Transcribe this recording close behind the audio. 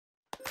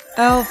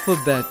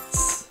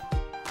Alphabets.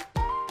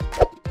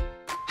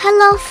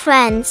 Hello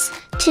friends,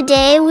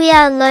 today we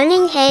are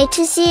learning A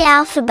to Z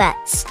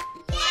alphabets.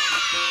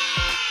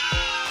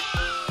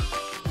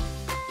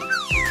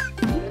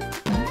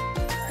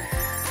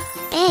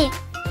 A.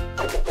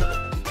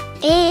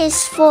 A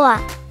is for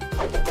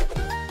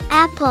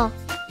apple.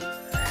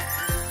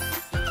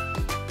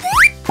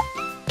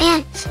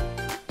 Ant.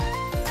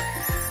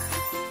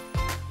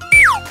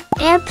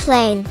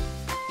 Airplane.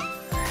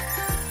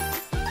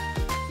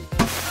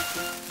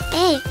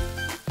 A.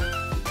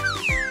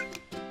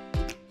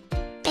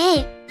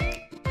 A.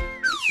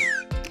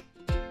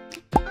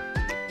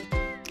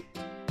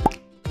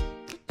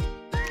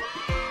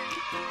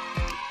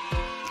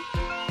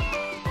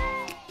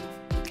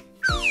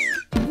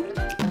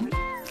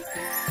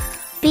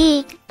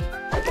 B.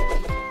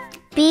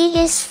 B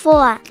is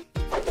for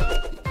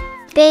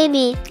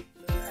baby.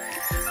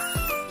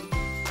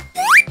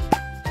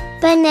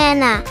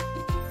 Banana.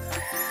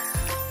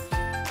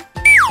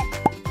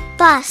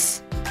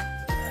 Bus.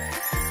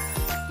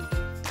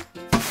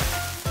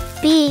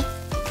 B.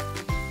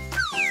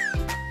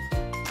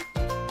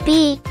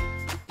 B.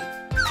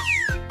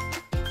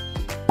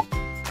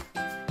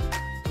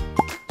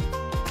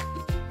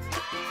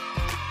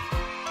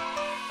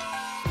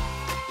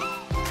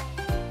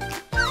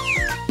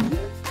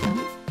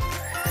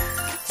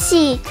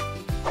 C.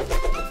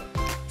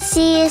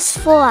 C is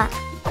for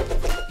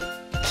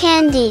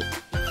candy.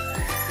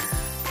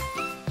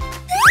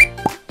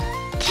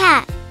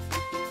 Cat.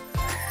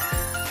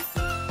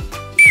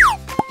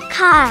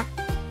 Car.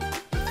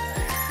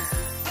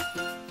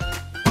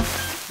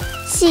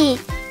 C.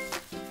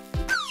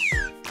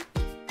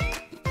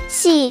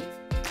 C.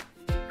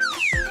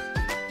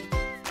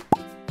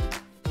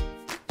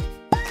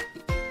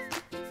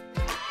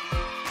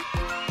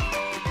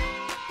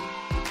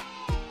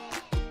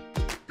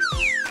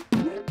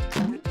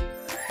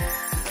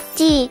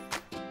 D.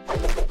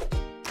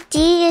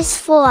 D is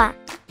for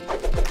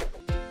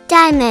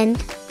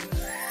diamond.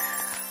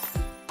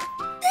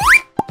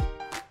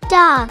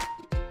 Dog.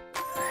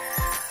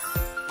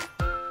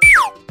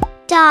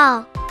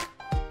 Doll.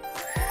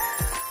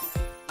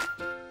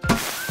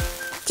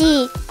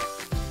 D.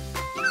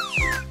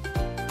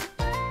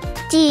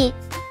 D.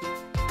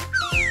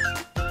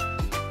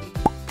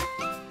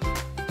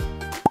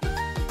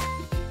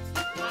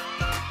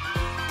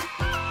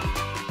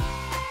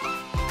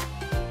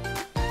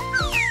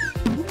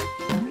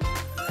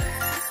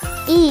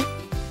 E.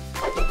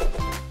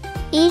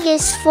 E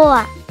is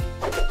for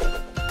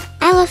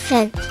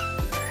elephant.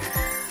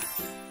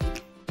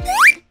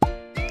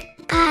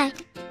 I.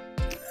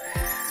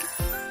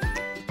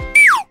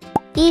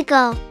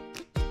 Eagle.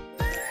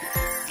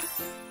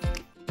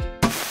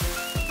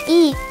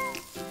 E.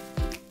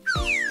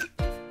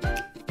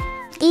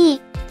 E.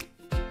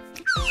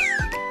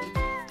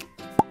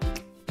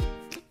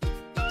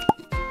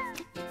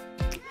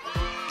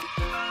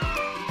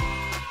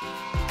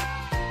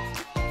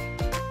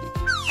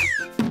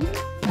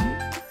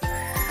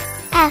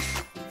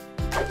 F.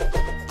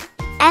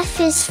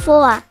 F is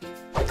for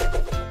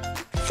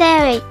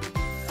fairy.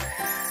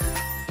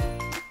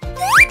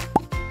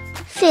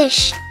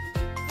 Fish.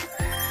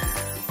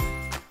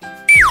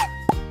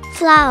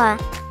 Flower.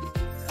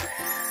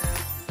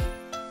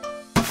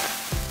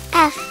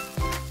 F.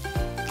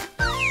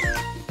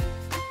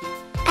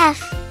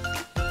 F.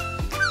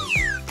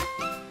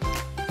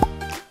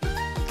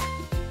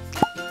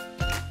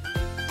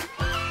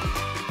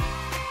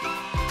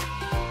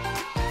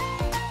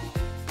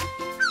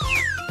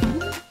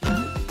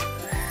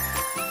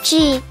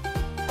 G.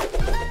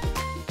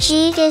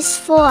 G is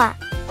for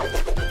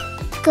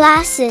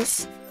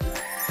glasses.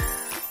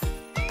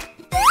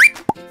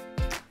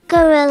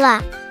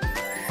 Gorilla.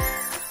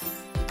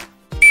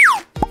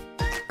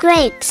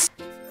 Grapes.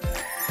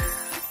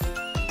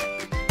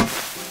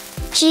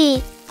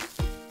 G.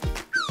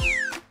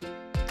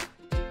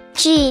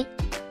 G.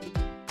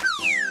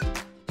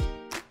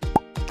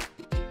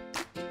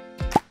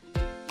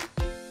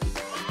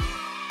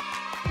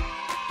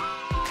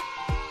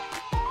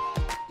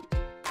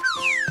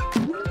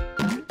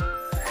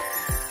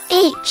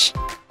 H.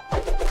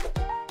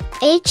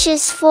 H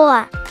is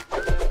for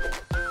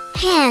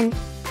hand.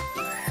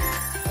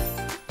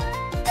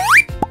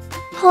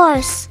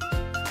 Horse.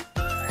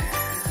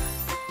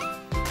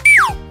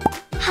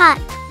 Hot.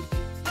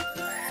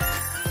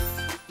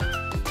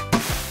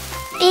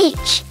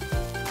 H.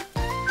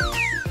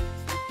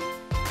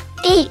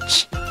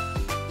 H.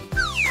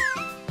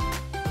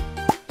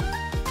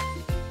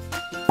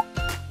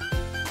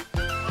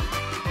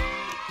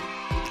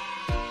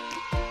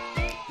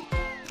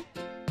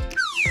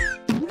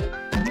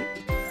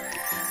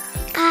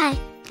 I.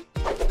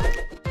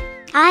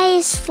 I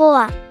is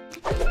for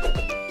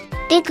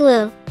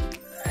igloo.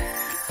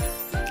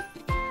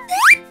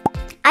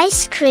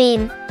 Ice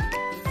cream.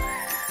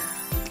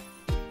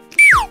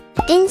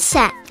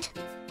 Insect.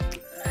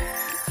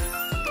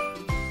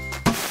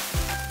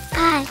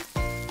 I.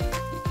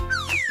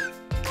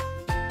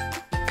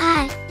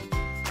 I.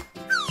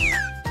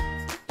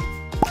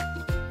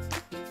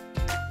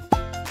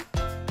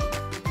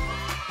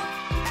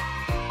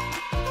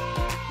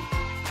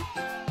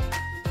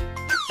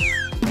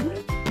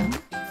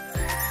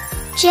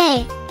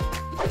 J.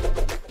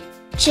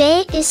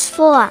 J is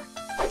for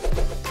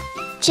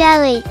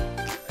jelly.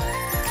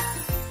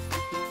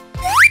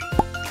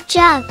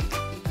 Jug.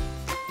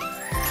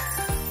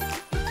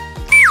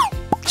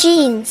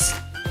 Jeans.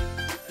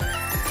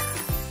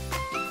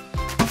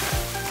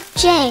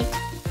 J.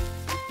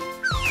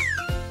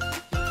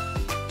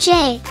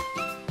 J.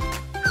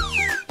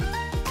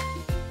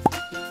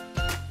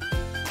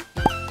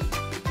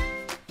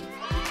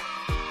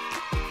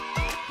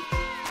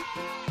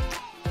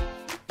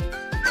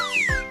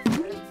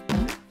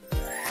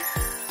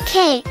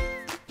 K.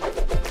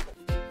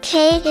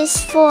 K is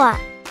for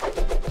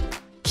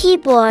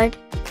keyboard.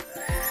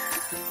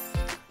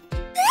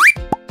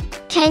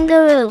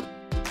 Kangaroo.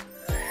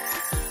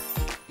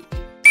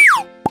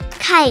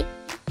 Kite.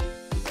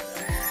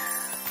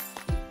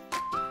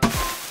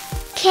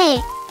 K.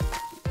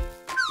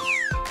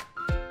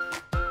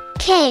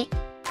 K.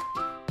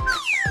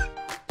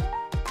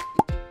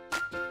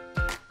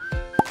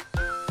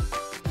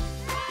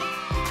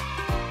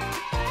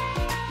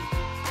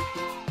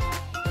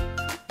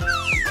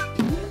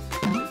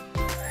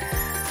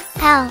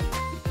 L.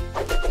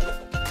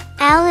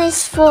 L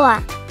is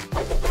for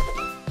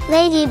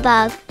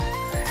ladybug.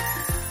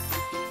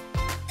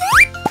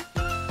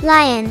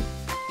 Lion.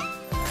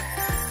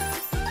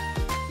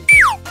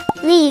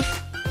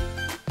 Leaf.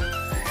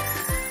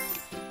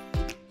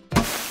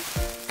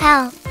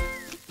 L.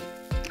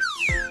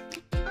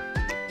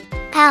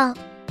 L.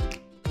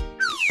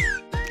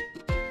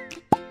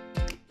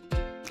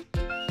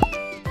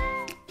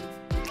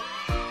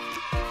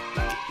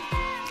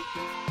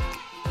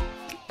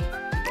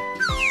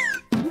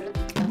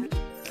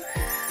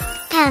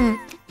 M.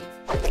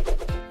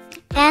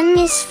 M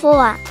is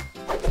for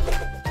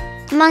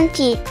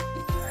monkey.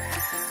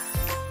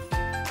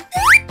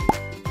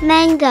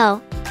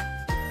 Mango.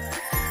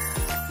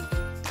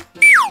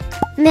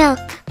 Milk.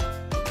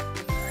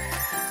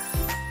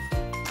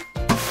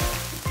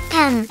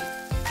 M.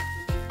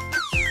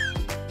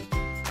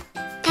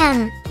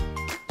 M.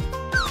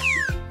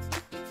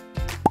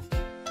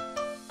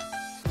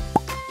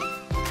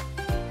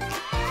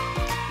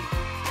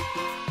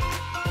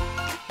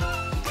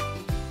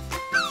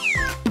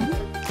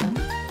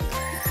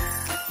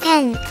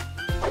 N.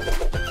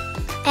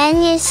 N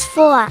is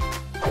for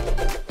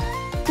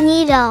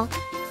needle.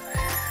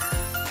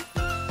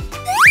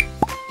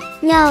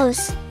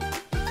 Nose.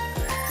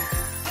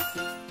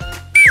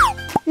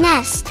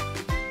 Nest.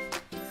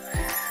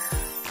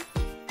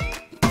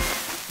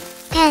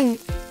 N.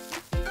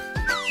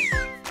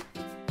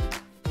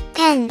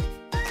 N.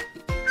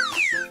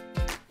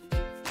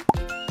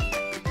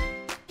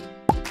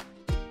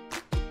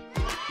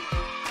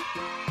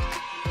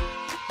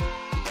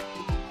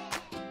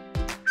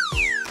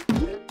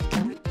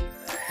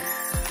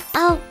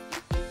 O.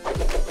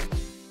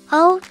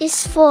 O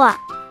is for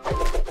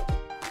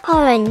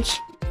orange.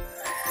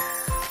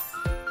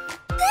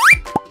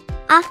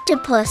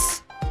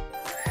 Octopus.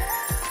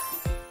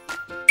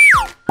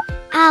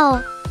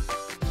 Owl.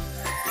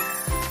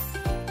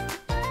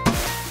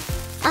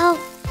 O.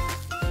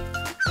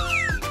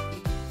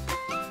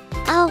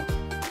 O.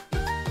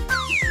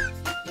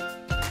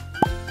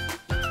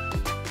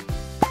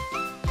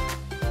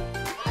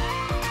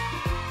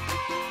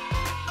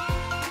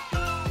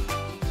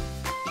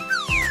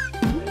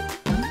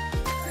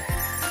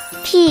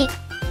 P.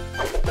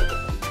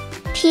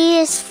 P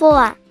is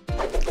for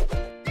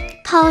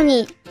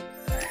pony.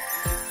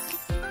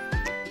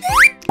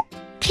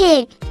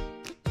 Pig.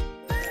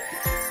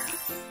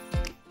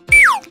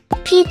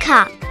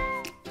 Peacock.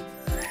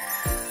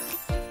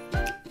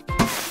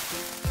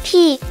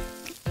 P.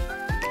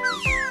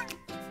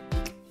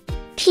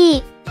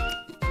 P.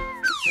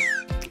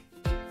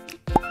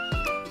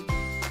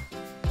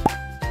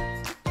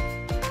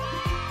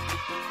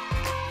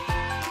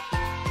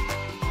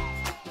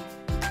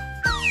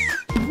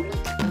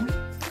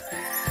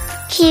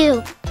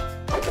 Q.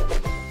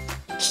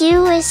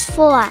 Q is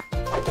for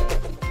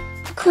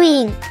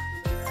queen.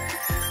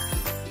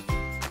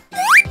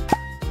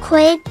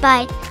 Quaid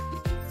bite.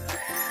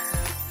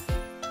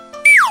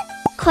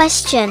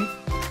 Question.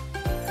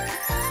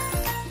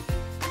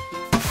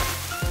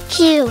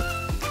 Q.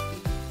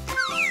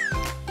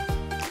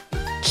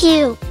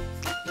 Q.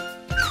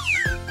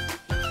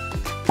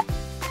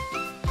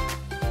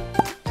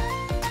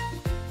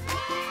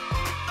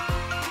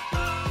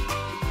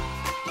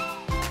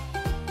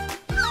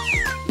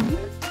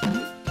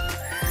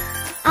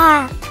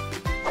 R.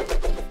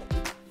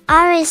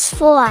 R is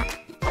for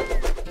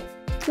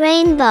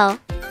rainbow.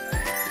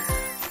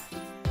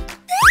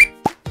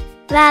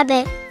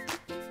 Rabbit.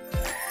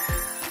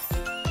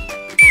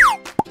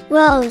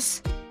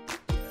 Rose.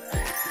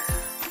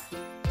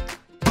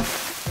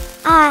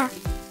 R.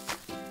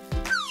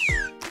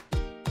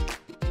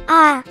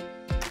 R.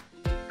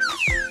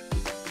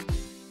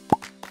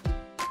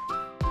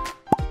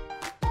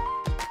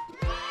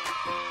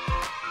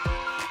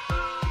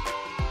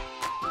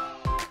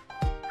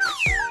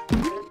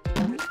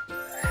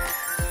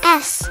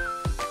 S.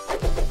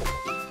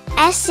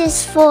 S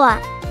is for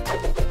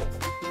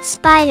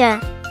spider.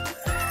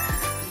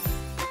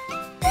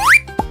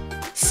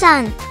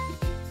 sun.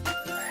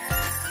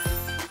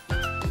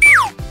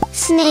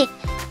 Snake.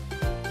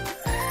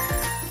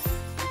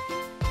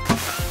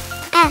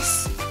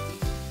 S.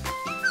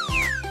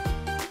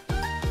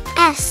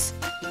 S.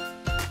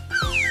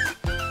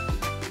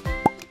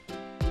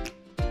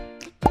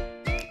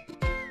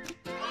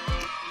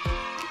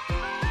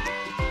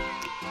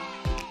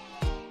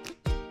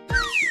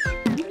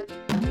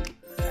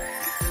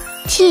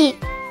 T.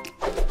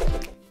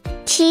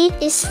 T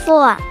is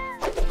for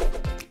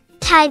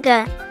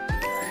tiger.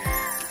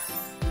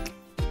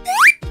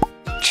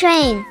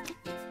 Train.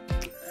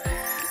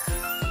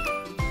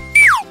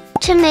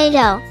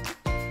 Tomato.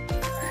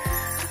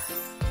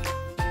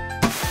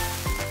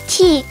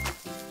 T.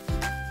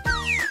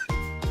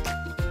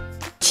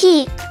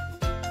 T.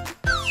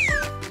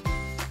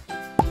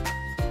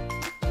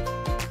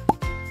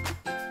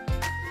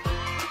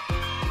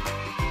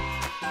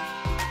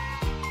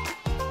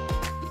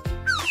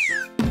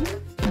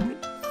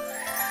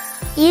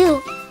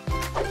 U.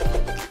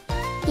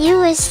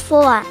 U is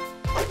for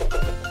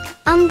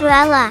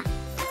umbrella.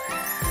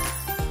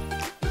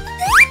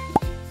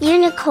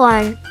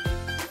 Unicorn.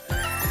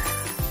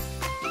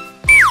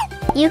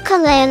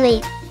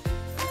 Ukulele.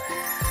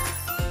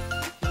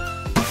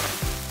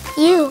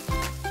 U.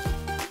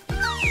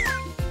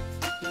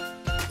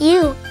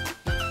 U.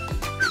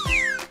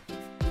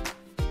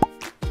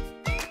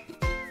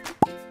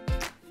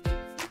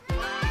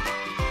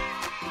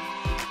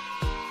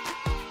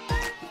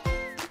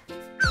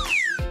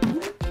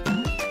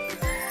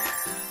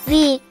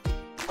 V.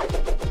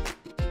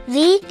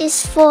 V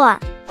is for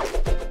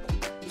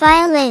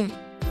violin.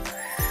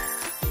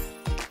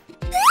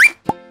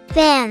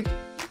 Van.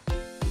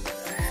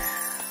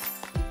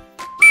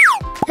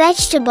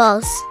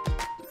 Vegetables.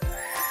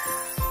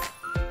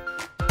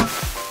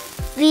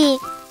 V.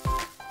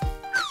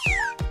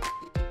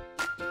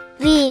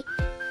 V.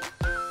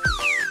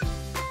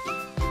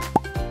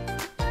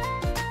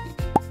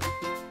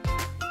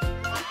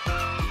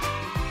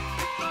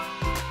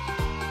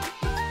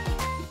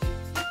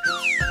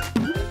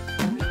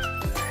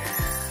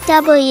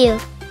 W.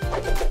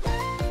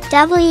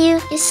 W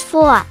is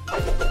for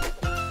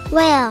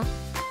whale.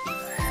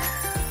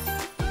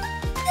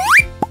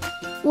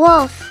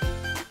 Wolf.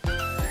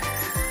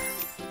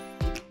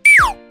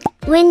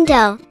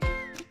 Window.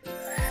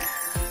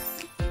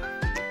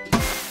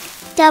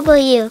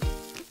 W.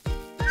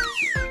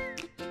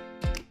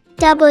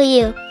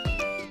 W.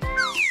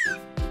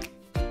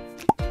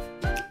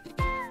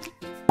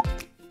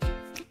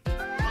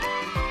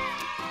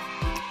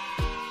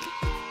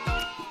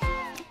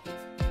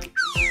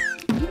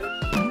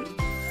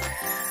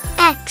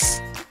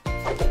 X.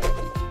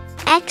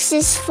 X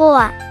is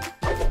for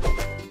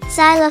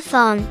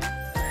xylophone.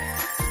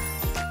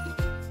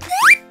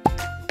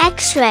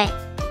 X-ray.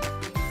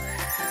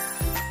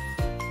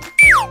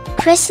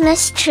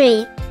 Christmas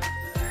tree.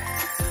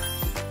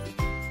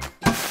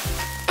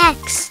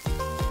 X.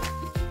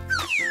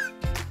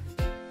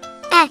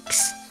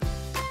 X.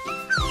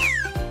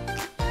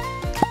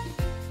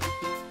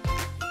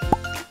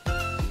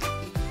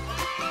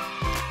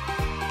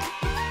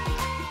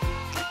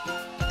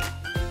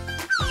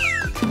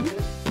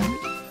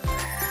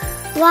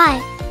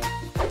 Y.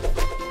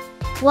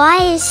 Y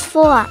is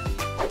for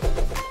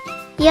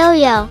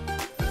yo-yo.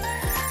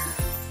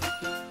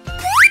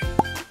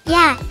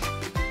 Yak.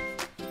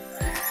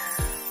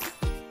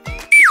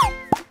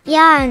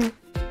 Yarn.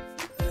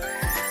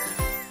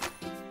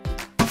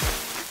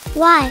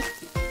 Y.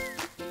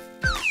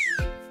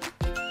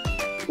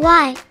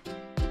 Y.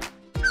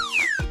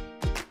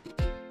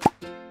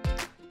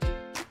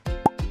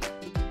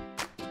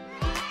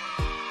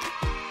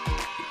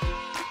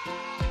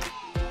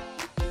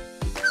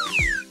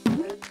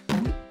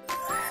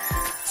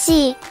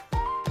 Z.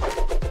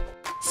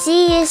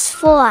 Z is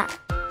for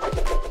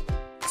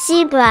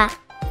zebra.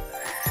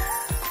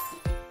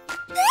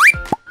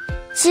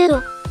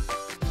 Zoo.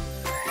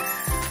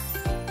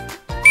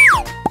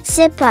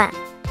 Zipper.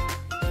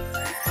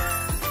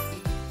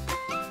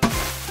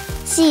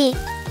 Z.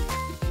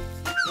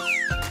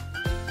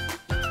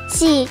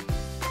 Z.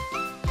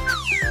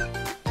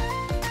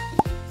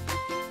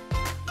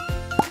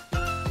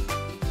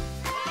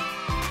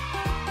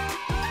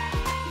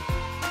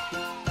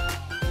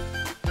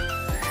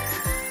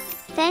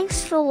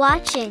 Thanks for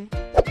watching.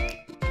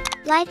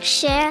 Like,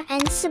 share,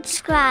 and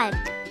subscribe.